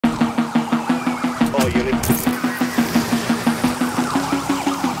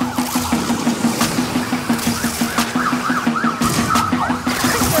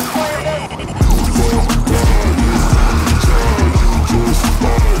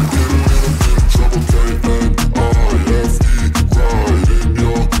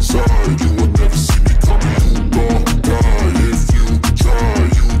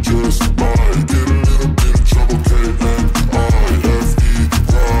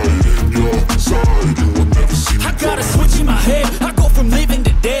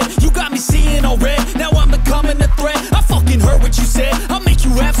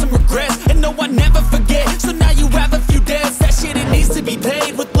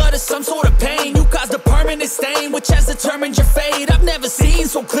sort of pain. You caused a permanent stain, which has determined your fate. I've never seen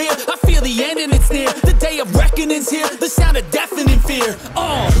so clear. I feel the end and it's near. The day of reckoning's here. The sound of deafening fear.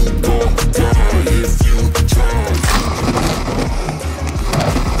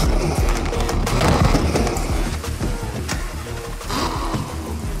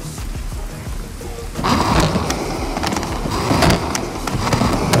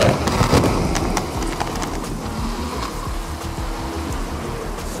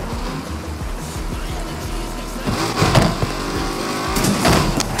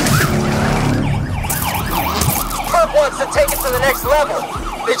 Wants to take it to the next level.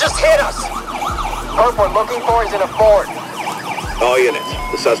 They just hit us. Perp we're looking for is in a Ford. All units.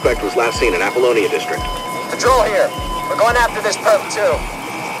 The suspect was last seen in Apollonia District. Control here. We're going after this perp too.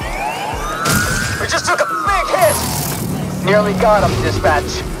 We just took a big hit. Nearly got him,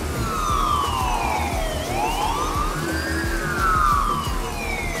 dispatch.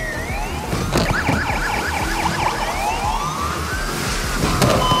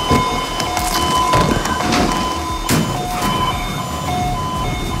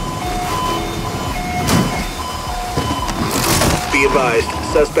 Be advised,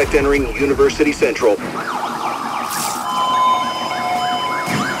 suspect entering University Central.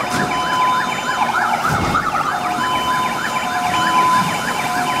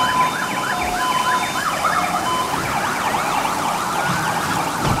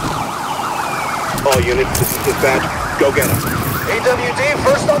 All units, this is dispatch. Go get him. AWD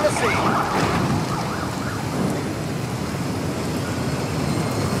first on the scene.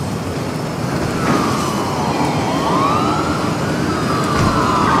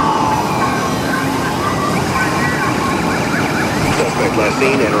 Last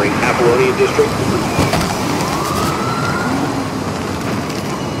seen entering Apollonia District.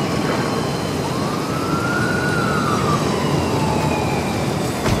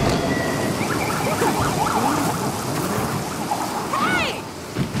 Hey!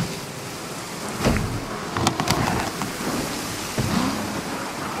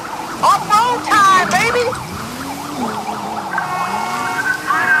 Off-road time, baby!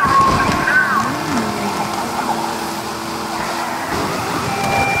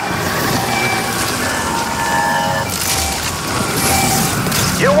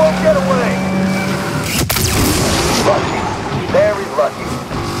 You won't get away! Lucky. Very lucky.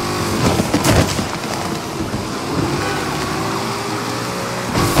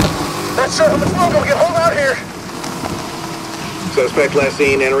 Not sure how much longer we can hold out here. Suspect last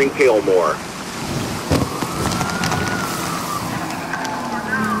seen entering Palemore.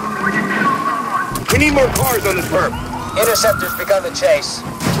 We need more cars on this perp. Interceptor's begun the chase.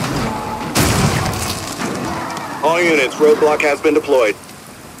 All units, roadblock has been deployed.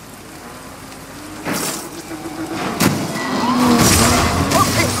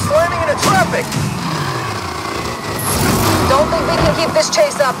 Slamming into traffic! Don't think we can keep this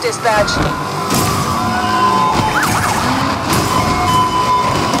chase up, dispatch.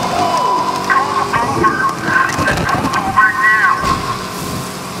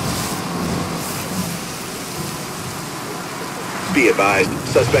 Be advised,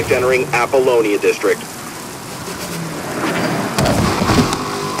 suspect entering Apollonia District.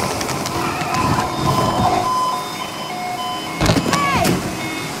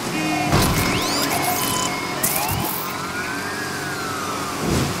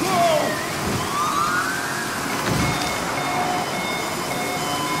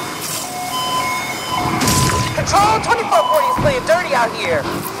 Control 2440 is playing dirty out here.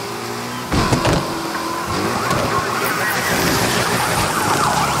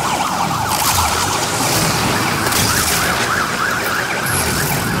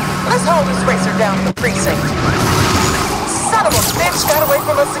 Let's hold this racer down in the precinct. Son of a bitch got away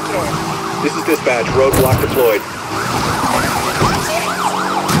from us again. This is dispatch. Roadblock deployed.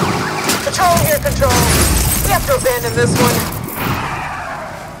 Control here, control. We have to abandon this one.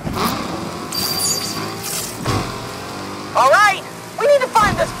 All right, we need to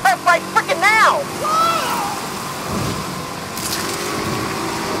find this prep right frickin' now.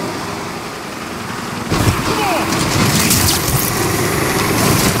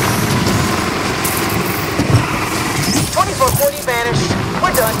 2440 vanished.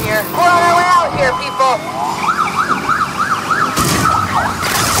 We're done here. We're on our way out here, people.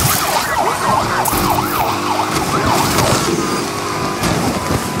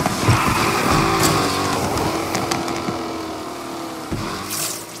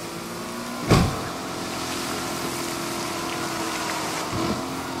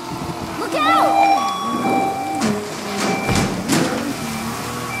 Look out!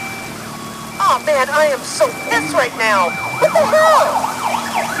 Oh man, I am so pissed right now. What the hell?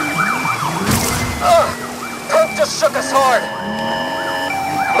 took us hard.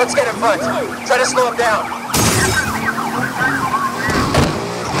 Let's get in front. Try to slow him down.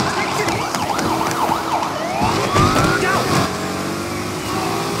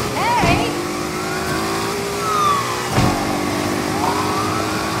 Hey!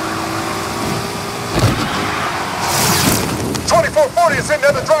 2440 is hitting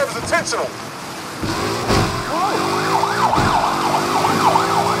other drivers intentional.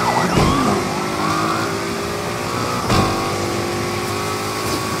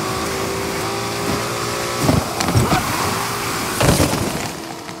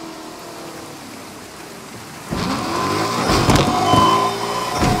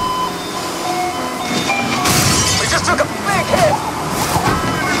 We just took a big hit.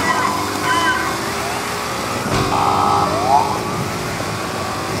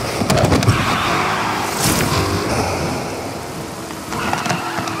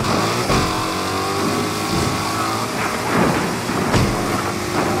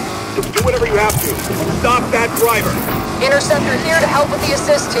 Do whatever you have to. Stop that driver. Interceptor here to help with the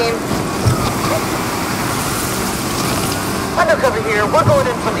assist team. Undercover here. We're going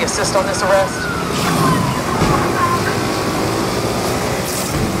in for the assist on this arrest.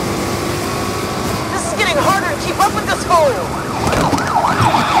 This is getting harder to keep up with this fool.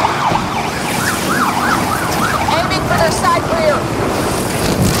 Aiming for their side rear.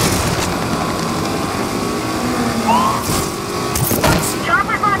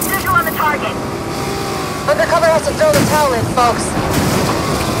 Chopper's lost visual on the target. Undercover has to throw the towel in, folks.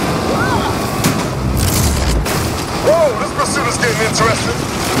 Whoa, this pursuit is getting interesting.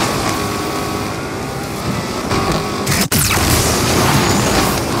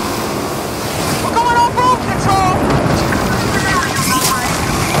 We're going on road control.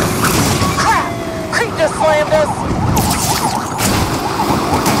 Crap! Creep just slammed us.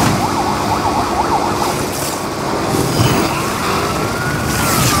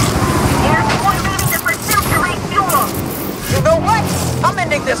 Airport leaving the pursuit to refuel. You know what? I'm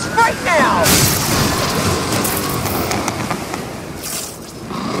ending this right now.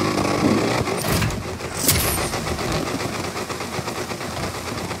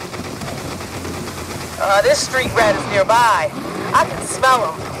 This street rat is nearby. I can smell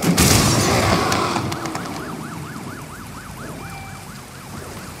him.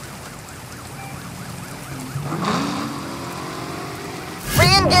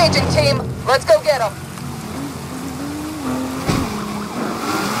 Re-engaging, team. Let's go get them.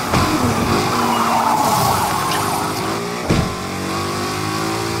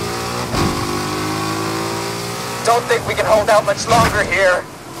 Don't think we can hold out much longer here.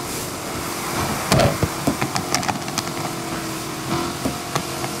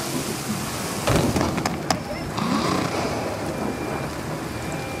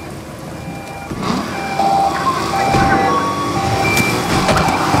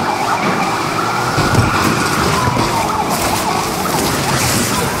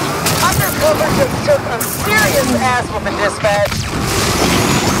 Undercover just took a serious ass whooping, dispatch.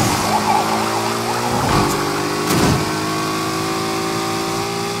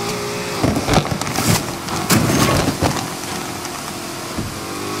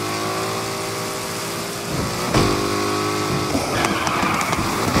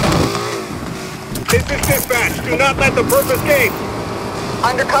 This is dispatch. Do not let the perp escape.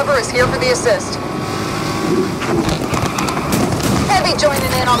 Undercover is here for the assist. Heavy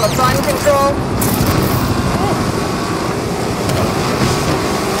joining in on the fun control.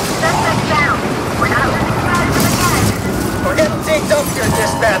 Suspect down. We're not losing sight of them again. We're getting dinged up here,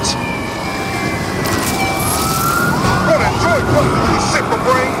 dispatch. Gonna enjoy fucking you sick for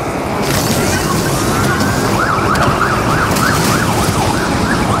brain.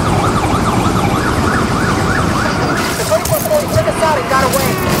 The 2440 took us out and got away.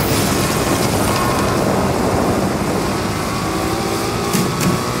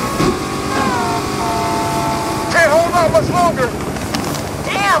 Can't hold out much longer.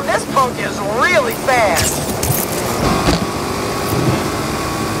 Damn, this punk is really fast.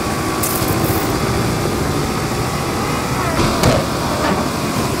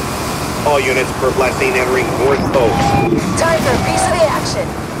 All units per blessing entering North Oaks. Time for a piece of the action.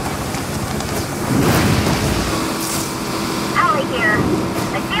 Holly here.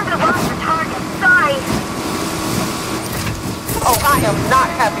 I seem to have lost the target. Sorry. Oh, I am not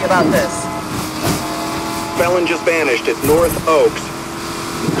happy about this. Felon just vanished at North Oaks.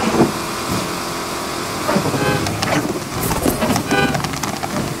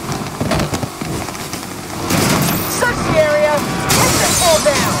 Search the area. Take this fool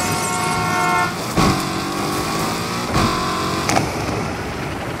down.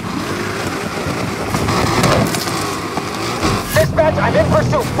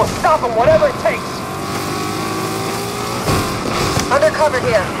 pursuit. We'll stop him, whatever it takes. Undercover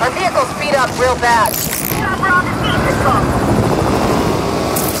here. Our vehicle's beat up real bad. Stop her on the vehicle.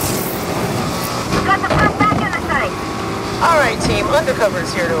 We got the front back in the site. All right, team.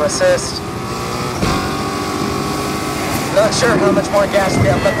 Undercover's here to assist. Not sure how much more gas we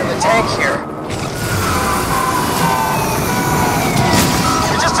have left in the tank here.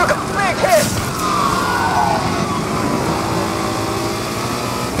 We just took a big hit.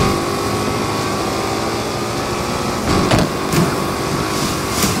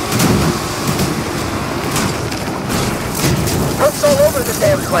 Hurts all over the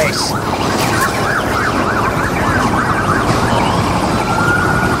damn place.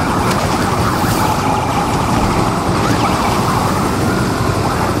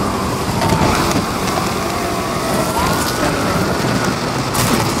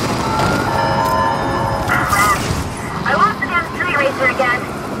 Again.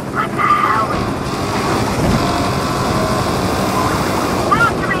 What the hell? We're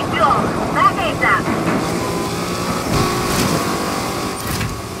off to refuel. Back ASAP.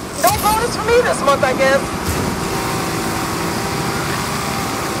 No bonus for me this month, I guess.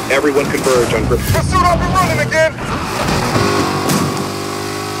 Everyone converge on purpose. Pursuit up and running again.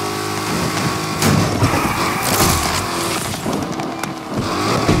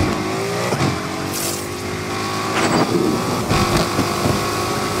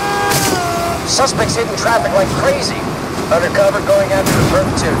 Suspects hitting traffic like crazy. Undercover going after the Perp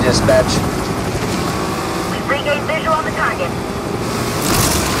 2 dispatch. We've regained visual on the target.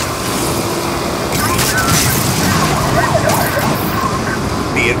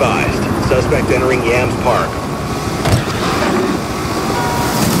 Be advised. Suspect entering Yams Park.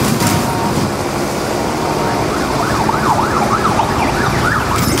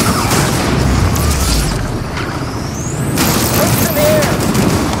 Perp's in the air.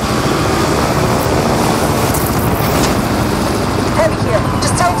 Heavy here.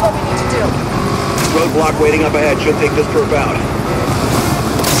 Just tell us what we need to do. Roadblock waiting up ahead should take this perp out.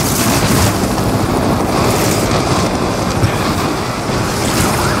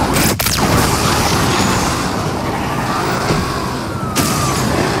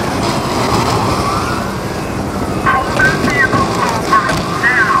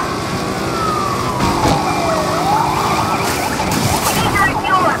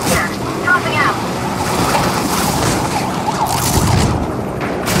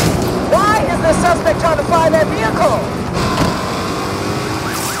 Suspect trying to fly that vehicle!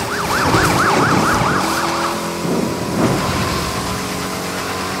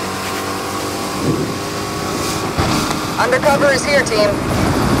 Undercover is here, team.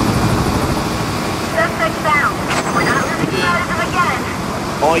 Suspect found. We're not losing sight of him again.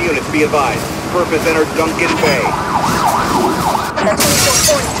 All units be advised. Perp has entered Duncan Bay. That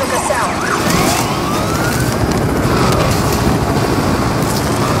 2440 took us out.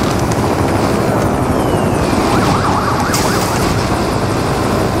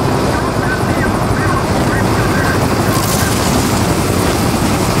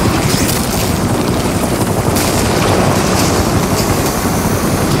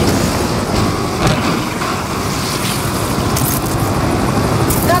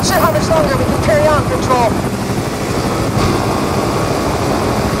 Not sure how much longer we can carry on, Control.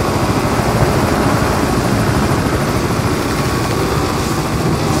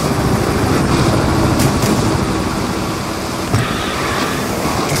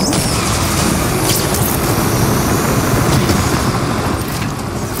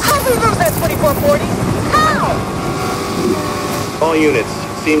 How did we lose that 2440? How? All units.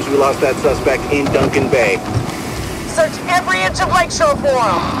 Seems we lost that suspect in Duncan Bay. Search every inch of Lakeshore for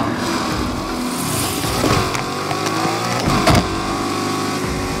him.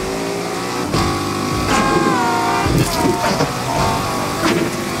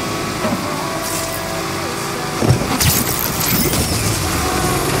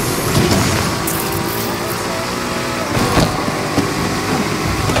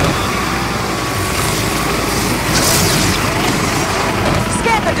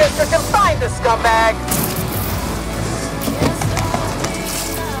 Scan the district and find the scumbag.